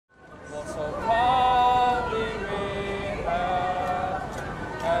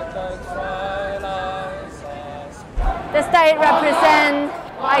flag represents,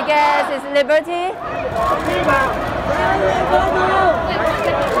 I guess, is liberty.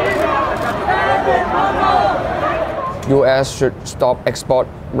 U.S. should stop export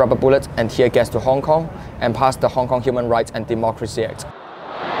rubber bullets and tear gas to Hong Kong and pass the Hong Kong Human Rights and Democracy Act.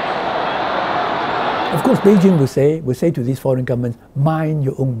 Of course, Beijing will say to these foreign governments, mind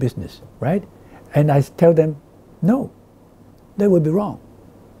your own business, right? And I tell them, no, that would be wrong.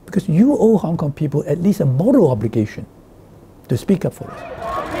 Because you owe Hong Kong people at least a moral obligation to speak up for us.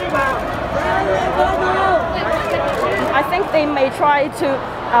 I think they may try to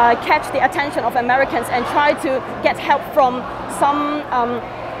catch the attention of Americans and try to get help from some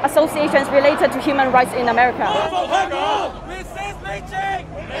associations related to human rights in America.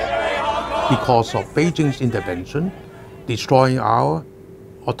 Because of Beijing's intervention, destroying our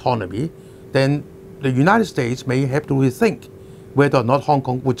autonomy, then the United States may have to rethink whether or not Hong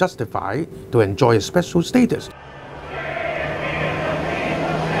Kong would justify to enjoy a special status.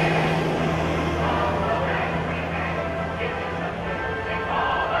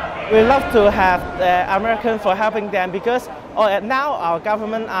 We love to have the Americans for helping them because now our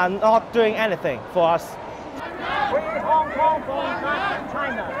government are not doing anything for us.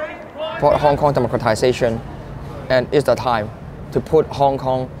 For Hong Kong democratization, and it's the time to put Hong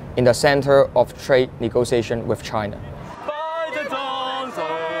Kong in the center of trade negotiation with China.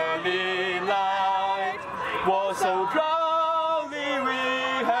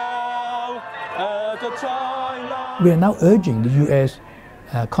 We are now urging the U.S.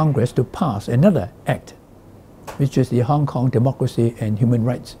 Congress to pass another act, which is the Hong Kong Democracy and Human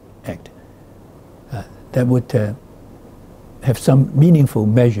Rights Act, that would have some meaningful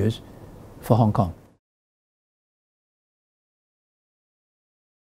measures for Hong Kong.